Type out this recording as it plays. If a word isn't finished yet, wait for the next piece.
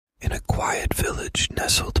quiet village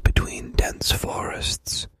nestled between dense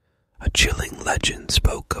forests, a chilling legend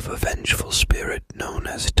spoke of a vengeful spirit known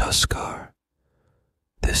as Tuskar.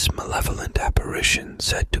 This malevolent apparition,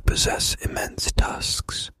 said to possess immense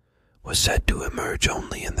tusks, was said to emerge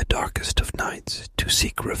only in the darkest of nights to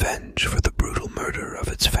seek revenge for the brutal murder of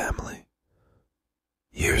its family.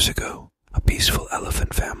 Years ago, a peaceful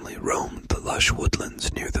elephant family roamed the lush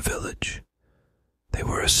woodlands near the village. They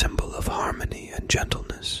were a symbol of harmony and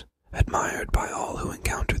gentleness, admired by all who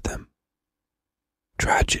encountered them.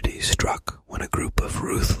 Tragedy struck when a group of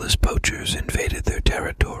ruthless poachers invaded their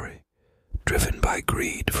territory, driven by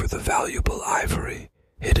greed for the valuable ivory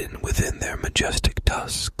hidden within their majestic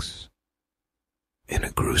tusks. In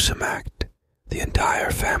a gruesome act, the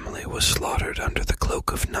entire family was slaughtered under the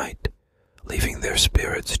cloak of night, leaving their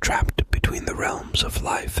spirits trapped between the realms of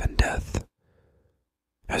life and death.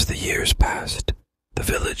 As the years passed, the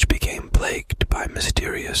village became plagued by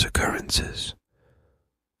mysterious occurrences.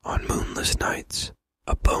 On moonless nights,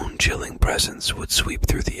 a bone-chilling presence would sweep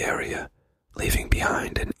through the area, leaving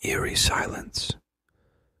behind an eerie silence.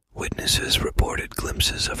 Witnesses reported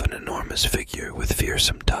glimpses of an enormous figure with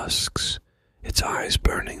fearsome tusks, its eyes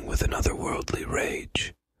burning with an otherworldly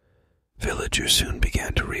rage. Villagers soon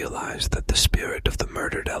began to realize that the spirit of the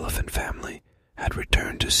murdered elephant family had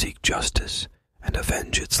returned to seek justice and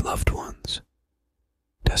avenge its loved ones.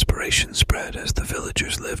 Desperation spread as the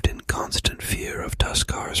villagers lived in constant fear of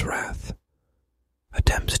Tuskar's wrath.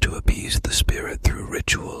 Attempts to appease the spirit through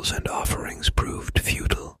rituals and offerings proved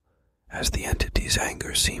futile, as the entity's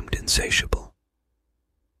anger seemed insatiable.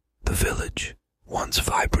 The village, once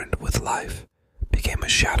vibrant with life, became a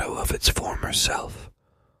shadow of its former self,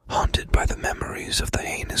 haunted by the memories of the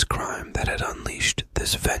heinous crime that had unleashed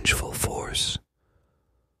this vengeful force.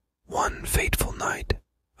 One fateful night,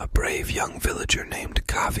 a brave young villager named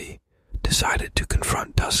Kavi decided to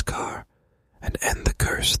confront Tuskar and end the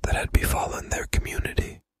curse that had befallen their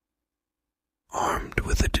community. Armed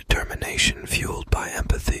with a determination fueled by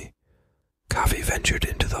empathy, Kavi ventured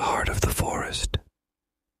into the heart of the forest.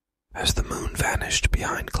 As the moon vanished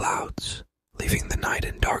behind clouds, leaving the night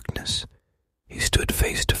in darkness, he stood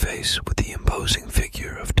face to face with the imposing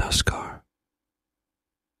figure of Tuskar.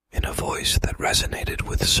 In a voice that resonated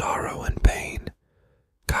with sorrow and pain,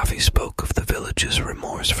 Kavi spoke of the village's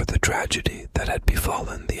remorse for the tragedy that had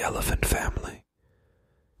befallen the elephant family.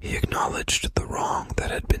 He acknowledged the wrong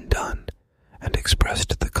that had been done and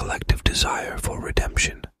expressed the collective desire for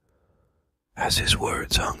redemption. As his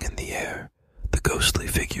words hung in the air, the ghostly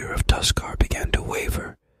figure of Tuskar began to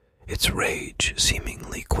waver, its rage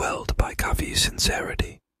seemingly quelled by Kavi's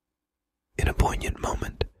sincerity. In a poignant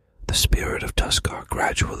moment, the spirit of Tuskar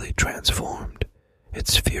gradually transformed,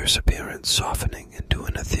 its fierce appearance softening into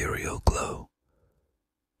an ethereal glow.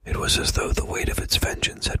 It was as though the weight of its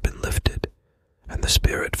vengeance had been lifted, and the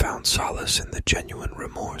spirit found solace in the genuine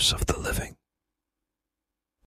remorse of the living.